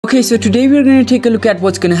Okay, so today we're going to take a look at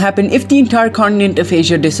what's going to happen if the entire continent of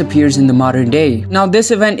Asia disappears in the modern day. Now,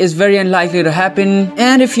 this event is very unlikely to happen,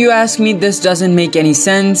 and if you ask me, this doesn't make any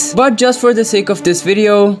sense. But just for the sake of this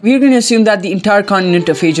video, we're going to assume that the entire continent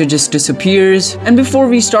of Asia just disappears. And before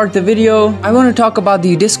we start the video, I want to talk about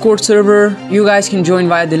the Discord server. You guys can join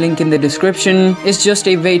via the link in the description. It's just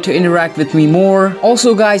a way to interact with me more.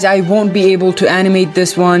 Also, guys, I won't be able to animate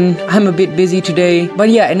this one. I'm a bit busy today. But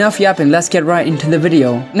yeah, enough yapping. Let's get right into the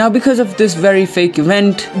video. Now, because of this very fake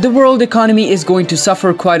event, the world economy is going to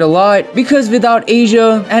suffer quite a lot, because without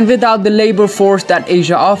Asia and without the labor force that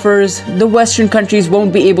Asia offers, the Western countries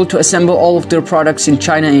won't be able to assemble all of their products in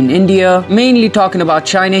China and India, mainly talking about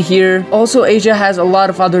China here. Also, Asia has a lot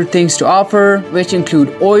of other things to offer, which include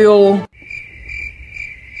oil,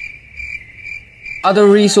 other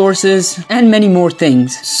resources, and many more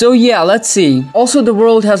things. So yeah, let's see. Also, the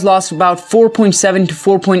world has lost about 4.7 to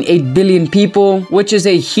 4.8 billion people, which is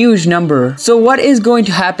a huge number. So what is going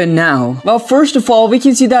to happen now? Well, first of all, we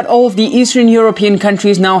can see that all of the Eastern European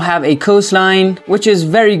countries now have a coastline, which is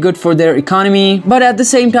very good for their economy. But at the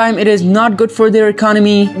same time, it is not good for their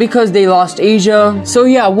economy because they lost Asia. So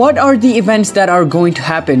yeah, what are the events that are going to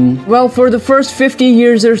happen? Well, for the first 50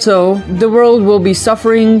 years or so, the world will be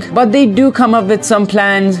suffering, but they do come up with some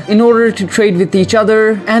plans in order to trade with each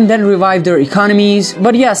other and then revive their economies.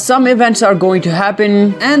 But yeah, some events are going to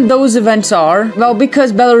happen, and those events are, well,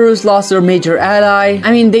 because Belarus lost their major ally.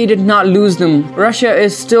 I mean, they did not lose them. Russia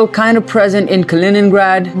is still kind of present in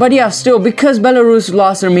Kaliningrad, but yeah, still, because Belarus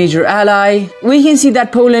lost their major ally, we can see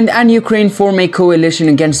that Poland and Ukraine form a coalition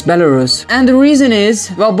against Belarus. And the reason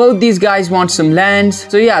is, well, both these guys want some lands.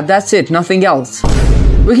 So yeah, that's it, nothing else.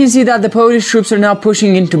 We can see that the Polish troops are now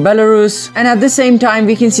pushing into Belarus, and at the same time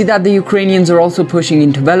we can see that the Ukrainians are also pushing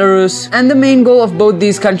into Belarus, and the main goal of both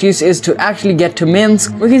these countries is to actually get to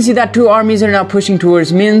Minsk. We can see that two armies are now pushing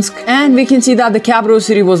towards Minsk, and we can see that the capital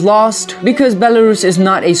city was lost because Belarus is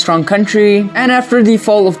not a strong country, and after the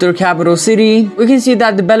fall of their capital city, we can see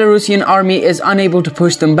that the Belarusian army is unable to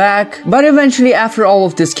push them back. But eventually, after all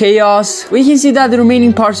of this chaos, we can see that the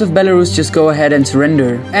remaining parts of Belarus just go ahead and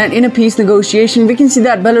surrender. And in a peace negotiation, we can see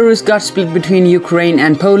that Belarus got split between Ukraine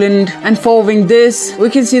and Poland, and following this, we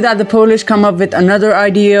can see that the Polish come up with another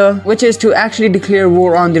idea, which is to actually declare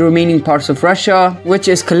war on the remaining parts of Russia, which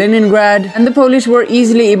is Kaliningrad, and the Polish were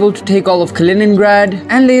easily able to take all of Kaliningrad,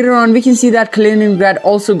 and later on we can see that Kaliningrad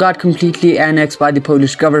also got completely annexed by the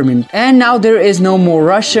Polish government. And now there is no more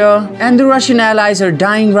Russia, and the Russian allies are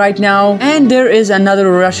dying right now, and there is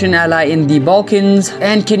another Russian ally in the Balkans.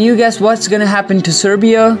 And can you guess what's gonna happen to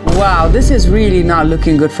Serbia? Wow, this is really not looking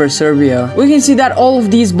good for Serbia. We can see that all of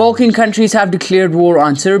these Balkan countries have declared war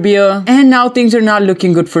on Serbia, and now things are not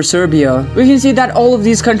looking good for Serbia. We can see that all of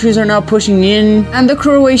these countries are now pushing in, and the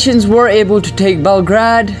Croatians were able to take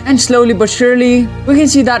Belgrade, and slowly but surely, we can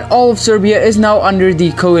see that all of Serbia is now under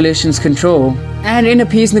the coalition's control. And in a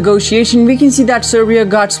peace negotiation, we can see that Serbia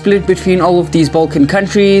got split between all of these Balkan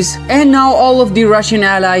countries, and now all of the Russian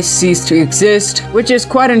allies cease to exist, which is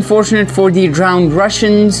quite unfortunate for the drowned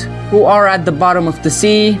Russians who are at the bottom of the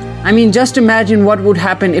sea. I mean, just imagine what would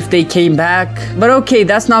happen if they came back. But okay,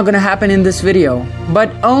 that's not gonna happen in this video. But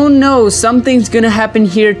oh no, something's gonna happen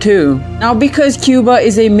here too. Now, because Cuba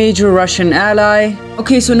is a major Russian ally,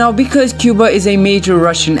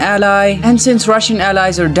 and since Russian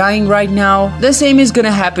allies are dying right now, the same is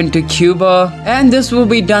gonna happen to Cuba, and this will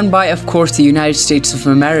be done by, of course, the United States of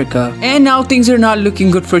America. And now things are not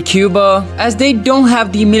looking good for Cuba, as they don't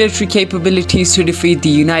have the military capabilities to defeat the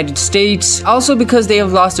United States, also because they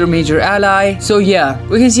have lost their major ally. So yeah,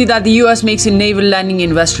 we can see that the US makes a naval landing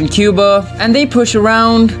in western Cuba, and they push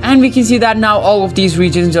around, and we can see that now all of these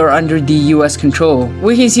regions are under the US control.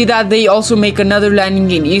 We can see that they also make another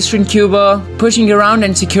landing in eastern Cuba, pushing around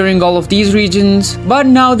and securing all of these regions. But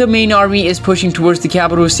now the main army is pushing towards the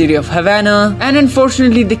capital city of Havana, and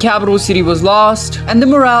unfortunately the capital city was lost, and the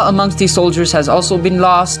morale amongst the soldiers has also been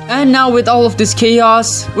lost. And now with all of this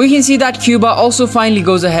chaos, we can see that Cuba also finally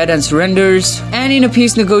goes ahead and surrenders, and in a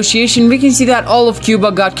peace negotiation, we can see that all of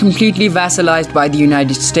Cuba got completely vassalized by the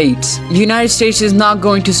United States. The United States is not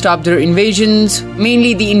going to stop their invasions,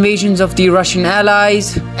 mainly the invasions of the Russian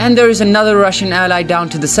allies, and there is another Russian ally down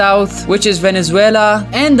to the south, which is Venezuela,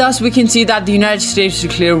 and thus we can see that the United States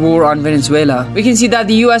declare war on Venezuela. We can see that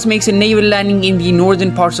the US makes a naval landing in the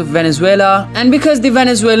northern parts of Venezuela, and because the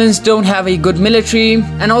Venezuelans don't have a good military,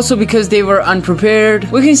 and also because they were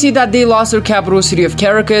unprepared, we can see that they lost their capital city of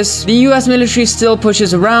Caracas. The US military still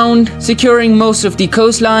pushes around ground, securing most of the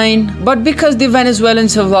coastline. But because the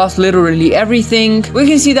Venezuelans have lost literally everything, we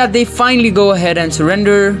can see that they finally go ahead and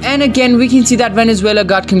surrender. And again, we can see that Venezuela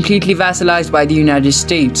got completely vassalized by the United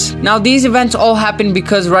States. Now, these events all happened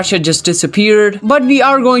because Russia just disappeared, but we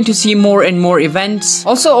are going to see more and more events.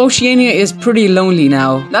 Also, Oceania is pretty lonely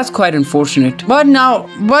now. That's quite unfortunate. But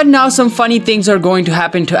now some funny things are going to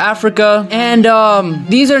happen to Africa, and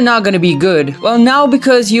these are not going to be good. Well, now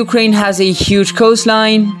because Ukraine has a huge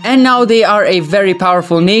coastline, and now they are a very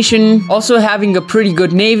powerful nation, also having a pretty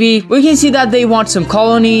good navy, we can see that they want some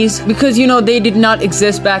colonies because, you know, they did not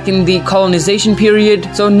exist back in the colonization period.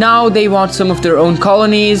 So now they want some of their own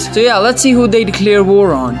colonies. So yeah, let's see who they declare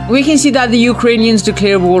war on. We can see that the Ukrainians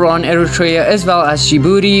declare war on Eritrea as well as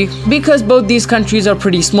Djibouti because both these countries are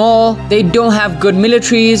pretty small, they don't have good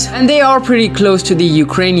militaries, and they are pretty close to the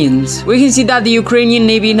Ukrainians. We can see that the Ukrainian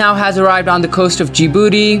navy now has arrived on the coast of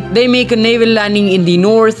Djibouti. They make a naval landing in the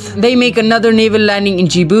north. They make another naval landing in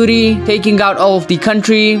Djibouti, taking out all of the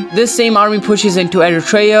country. This same army pushes into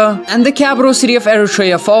Eritrea, and the capital city of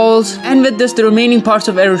Eritrea falls. And with this, the remaining parts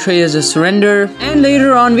of Eritrea just surrender. And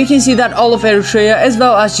later on, we can see that all of Eritrea as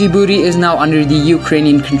well as Djibouti is now under the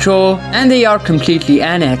Ukrainian control, and they are completely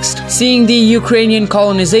annexed. Seeing the Ukrainian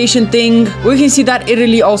colonization thing, we can see that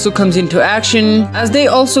Italy also comes into action, as they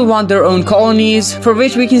also want their own colonies, for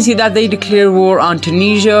which we can see that they declare war on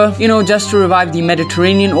Tunisia, you know, just to revive the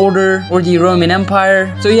Mediterranean order or the Roman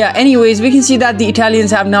Empire. So yeah, anyways, we can see that the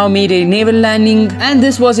Italians have now made a naval landing, and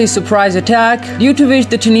this was a surprise attack, due to which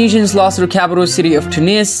the Tunisians lost their capital city of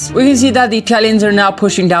Tunis. We can see that the Italians are now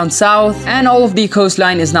pushing down south, and all of the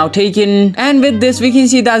coastline is now taken. And with this, we can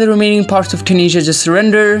see that the remaining parts of Tunisia just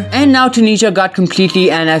surrender, and now Tunisia got completely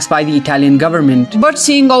annexed by the Italian government. But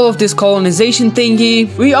seeing all of this colonization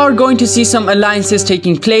thingy, we are going to see some alliances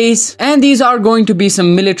taking place, and these are going to be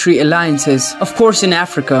some military alliances, of course in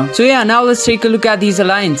Africa. So yeah, now let's take a look at these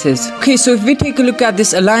alliances. Okay, so if we take a look at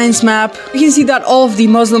this alliance map, we can see that all of the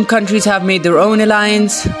Muslim countries have made their own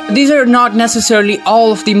alliance. These are not necessarily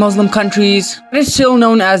all of the Muslim countries, but it's still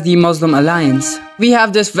known as the Muslim Alliance. We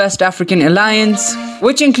have this West African Alliance,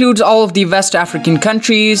 which includes all of the West African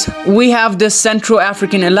countries. We have this Central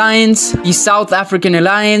African Alliance, the South African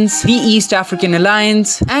Alliance, the East African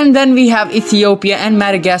Alliance, and then we have Ethiopia and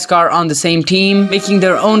Madagascar on the same team, making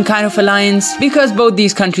their own kind of alliance, because both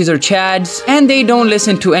these countries are Chads, and they don't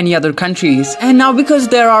listen to any other countries. And now because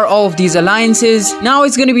there are all of these alliances, now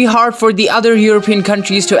it's going to be hard for the other European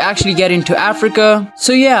countries to actually get into Africa.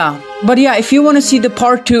 So yeah. But yeah, if you want to see the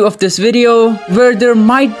part 2 of this video, where there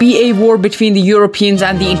might be a war between the Europeans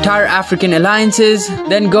and the entire African alliances,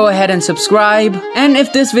 then go ahead and subscribe. And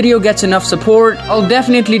if this video gets enough support, I'll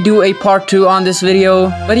definitely do a part 2 on this video.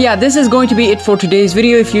 But yeah, this is going to be it for today's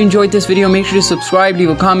video. If you enjoyed this video, make sure to subscribe, leave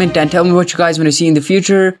a comment, and tell me what you guys want to see in the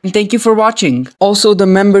future. And thank you for watching. Also, the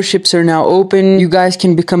memberships are now open. You guys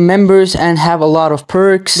can become members and have a lot of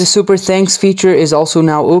perks. The super thanks feature is also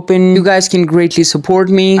now open. You guys can greatly support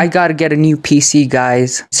me. I gotta get a new PC,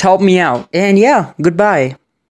 guys. Just help me out. And yeah, goodbye.